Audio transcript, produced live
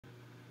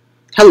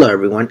Hello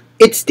everyone,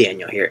 it's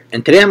Daniel here,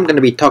 and today I'm going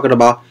to be talking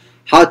about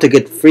how to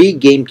get free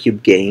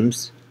GameCube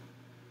games.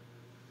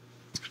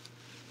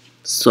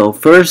 So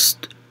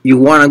first, you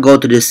want to go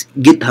to this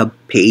GitHub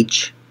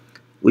page,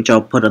 which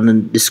I'll put on the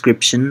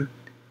description.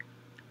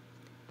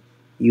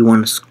 You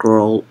want to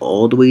scroll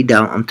all the way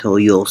down until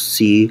you'll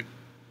see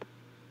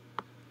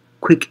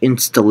Quick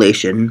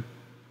Installation.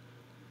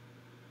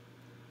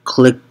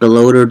 Click the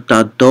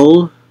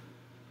loader.dol.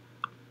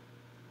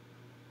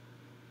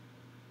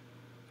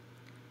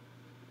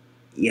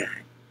 Yeah,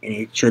 and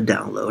it should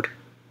download.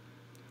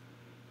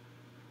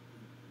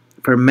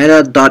 For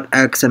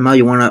meta.xml,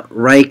 you want to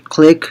right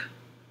click.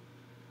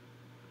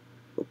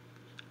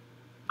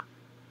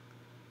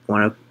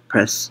 Want to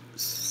press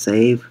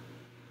save.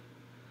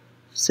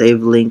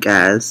 Save link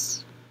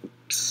as.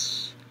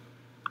 Oops.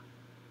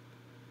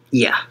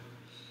 Yeah.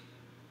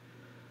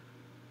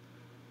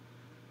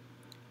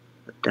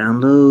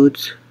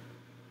 Downloads.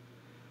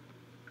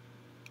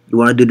 You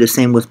want to do the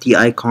same with the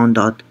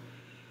icon.png.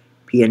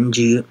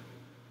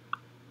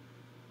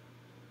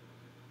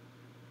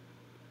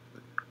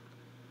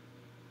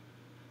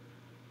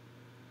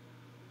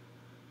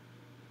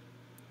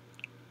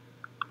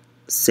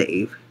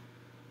 Save.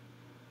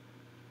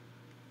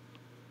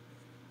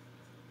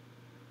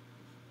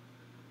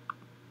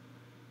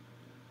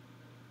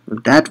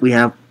 With that, we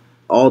have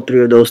all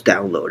three of those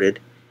downloaded.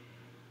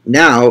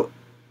 Now,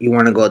 you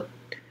want to go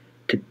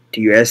to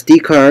your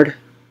SD card.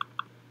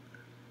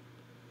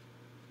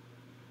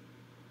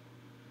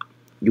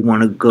 You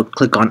want to go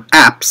click on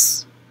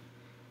apps,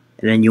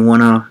 and then you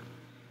want to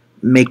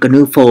make a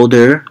new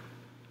folder.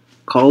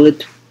 Call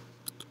it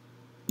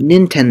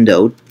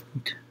Nintendont.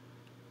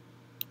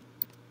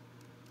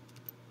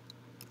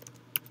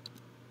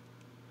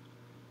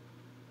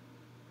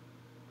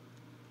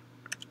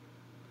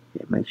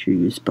 Make sure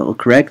you spell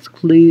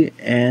correctly,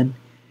 and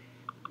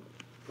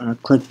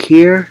click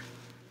here.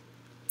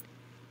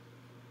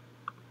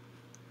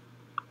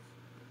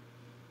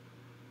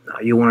 Now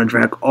you want to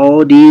drag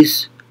all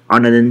these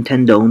on the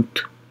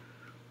Nintendont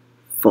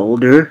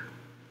folder.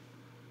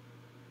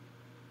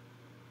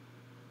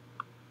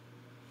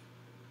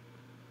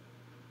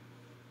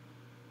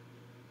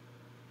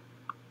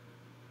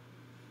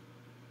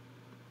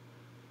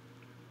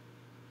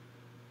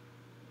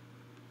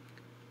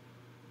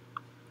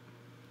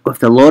 With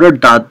the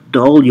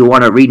loader.dol, you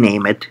want to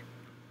rename it.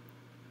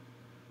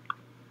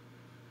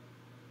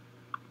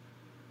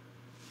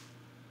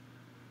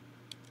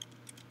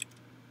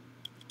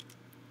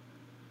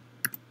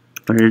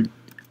 Put it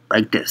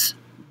like this,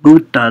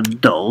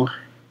 boot.dol,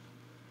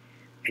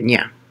 and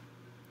yeah.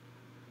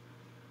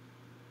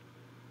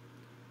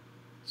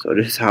 So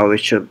this is how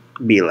it should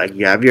be like.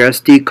 You have your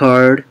SD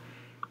card,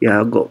 you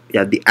have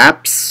the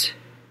apps,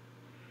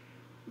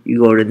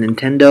 you go to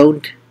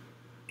Nintendont,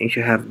 and you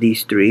should have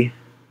these three.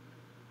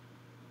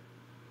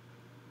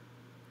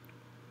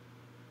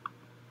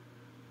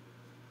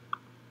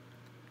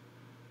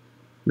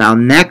 Now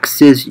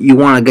next is you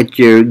want to get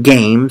your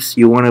games.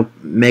 You want to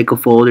make a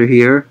folder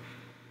here.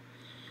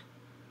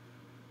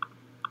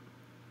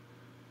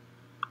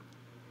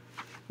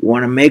 You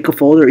want to make a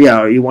folder?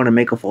 Yeah, you want to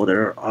make a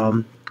folder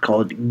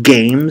called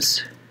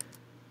Games.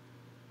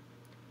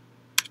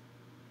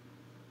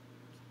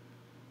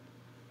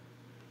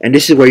 And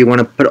this is where you want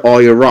to put all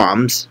your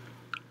ROMs.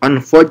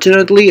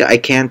 Unfortunately, I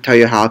can't tell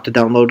you how to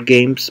download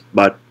games,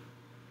 but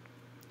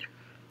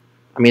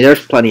I mean,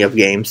 there's plenty of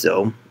games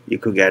though you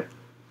could get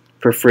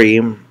for free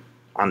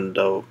on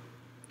the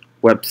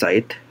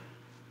website.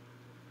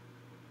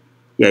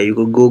 Yeah, you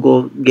could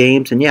Google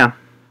games, and yeah.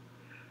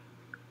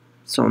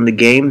 So on the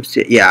games,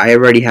 yeah, I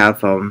already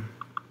have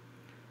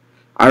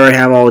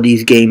all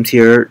these games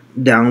here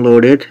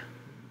downloaded.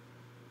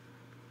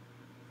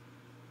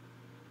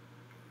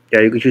 Yeah,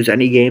 you can choose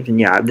any games, and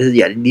yeah,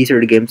 these are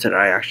the games that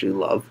I actually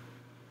love.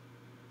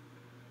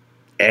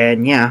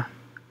 And yeah,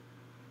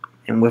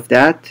 and with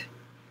that,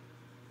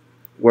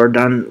 we're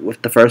done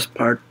with the first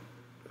part,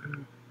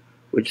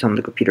 which is on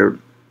the computer.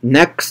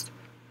 Next,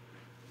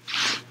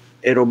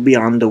 it'll be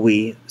on the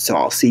Wii, so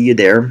I'll see you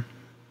there.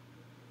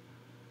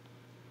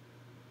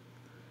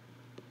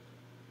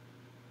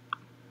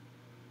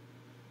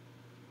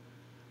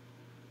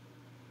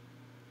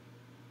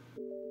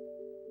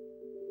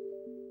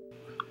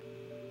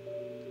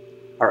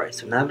 Alright,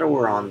 so now that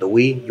we're on the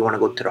Wii, you want to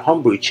go to the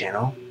Homebrew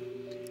channel.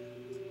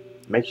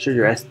 Make sure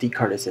your SD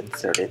card is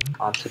inserted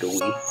onto the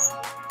Wii.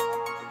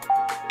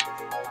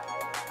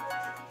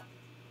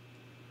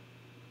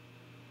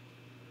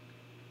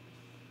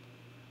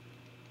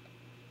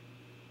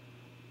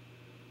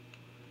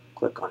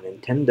 Click on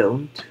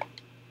Nintendont.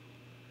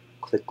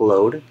 Click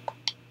Load.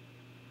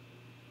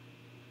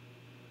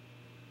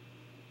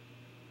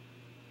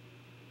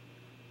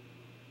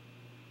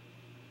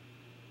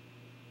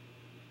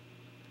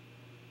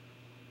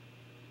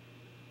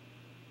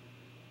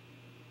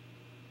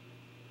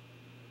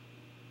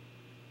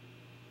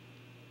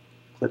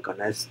 Click on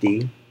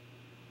SD,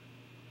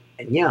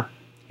 and yeah,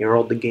 here are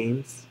all the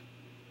games.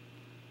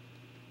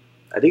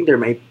 I think there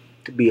may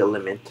be a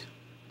limit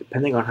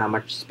depending on how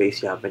much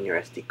space you have in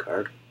your SD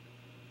card.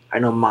 I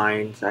know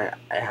mine's it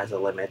has a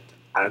limit.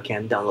 I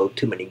can't download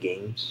too many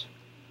games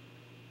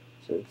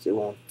since it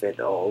won't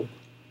fit all.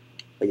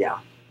 But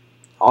yeah,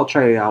 I'll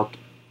try out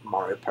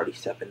Mario Party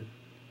 7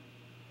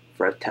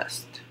 for a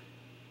test.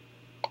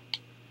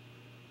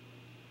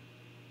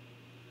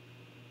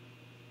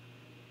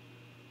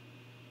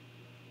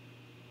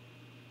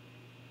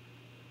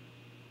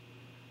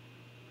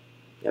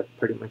 It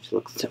pretty much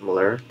looks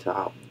similar to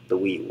how the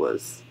Wii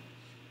was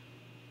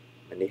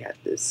when they had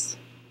this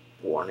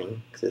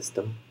warning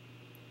system.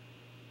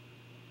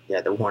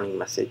 Yeah, the warning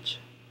message.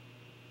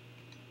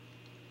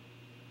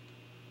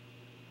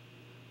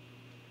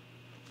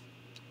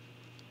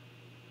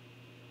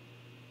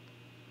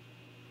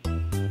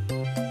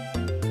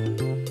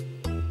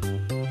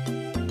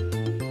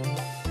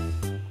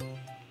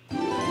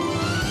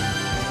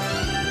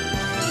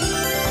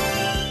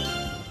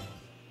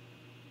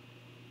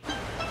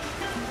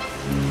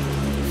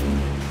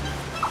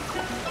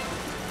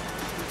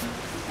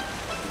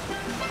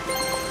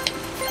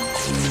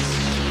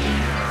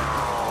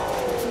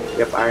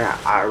 Yep,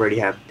 I already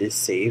have this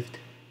saved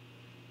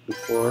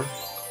before.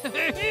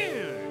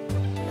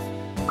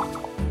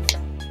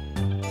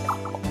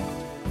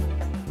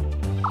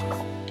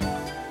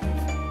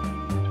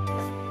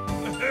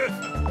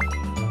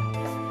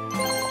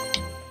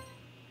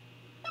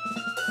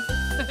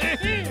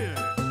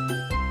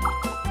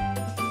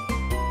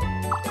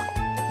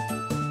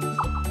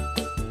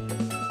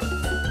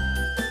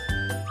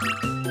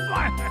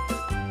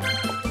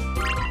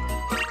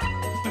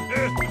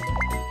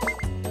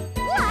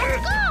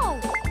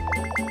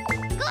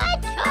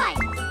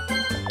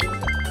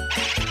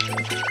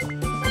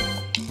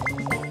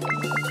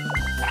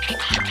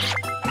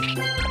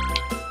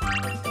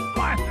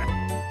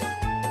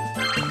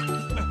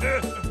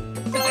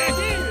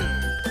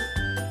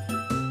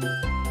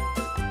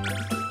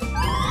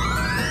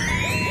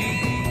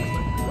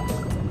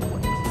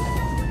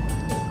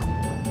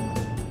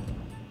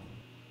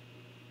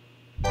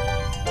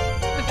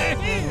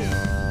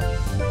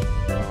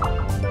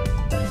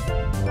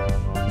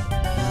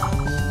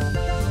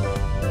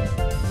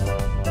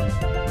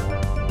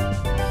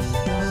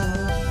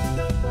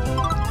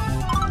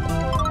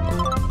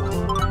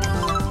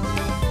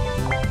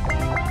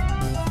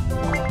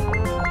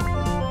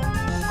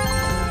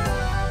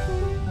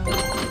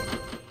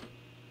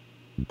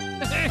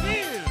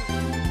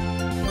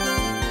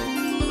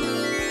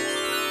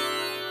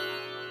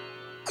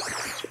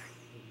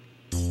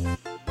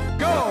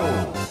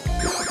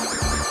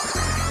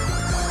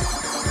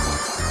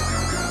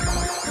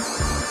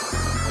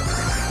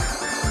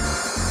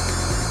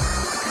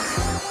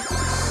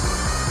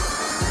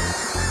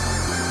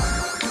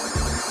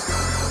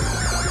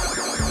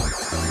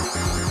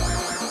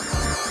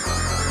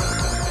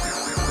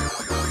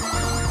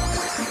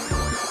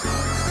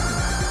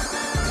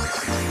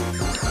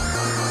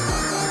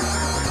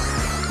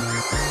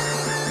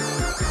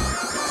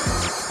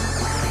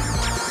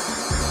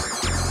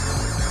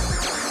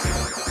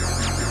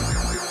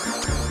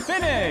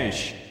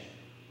 Finish!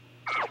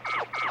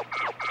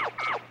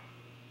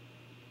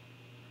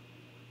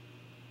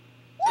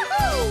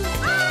 Woohoo!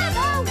 I'm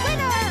a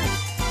winner!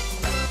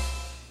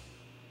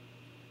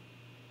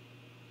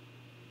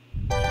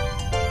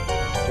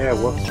 Yeah, it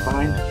worked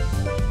fine.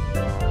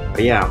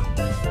 But yeah,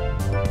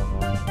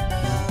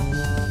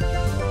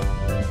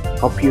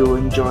 hope you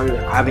enjoy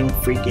having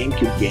free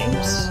GameCube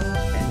games.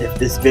 And if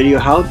this video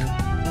helped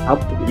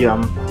you,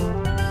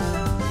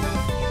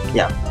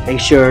 yeah, make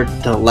sure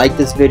to like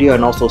this video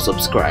and also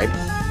subscribe.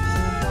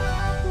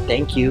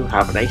 Thank you.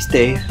 Have a nice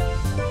day.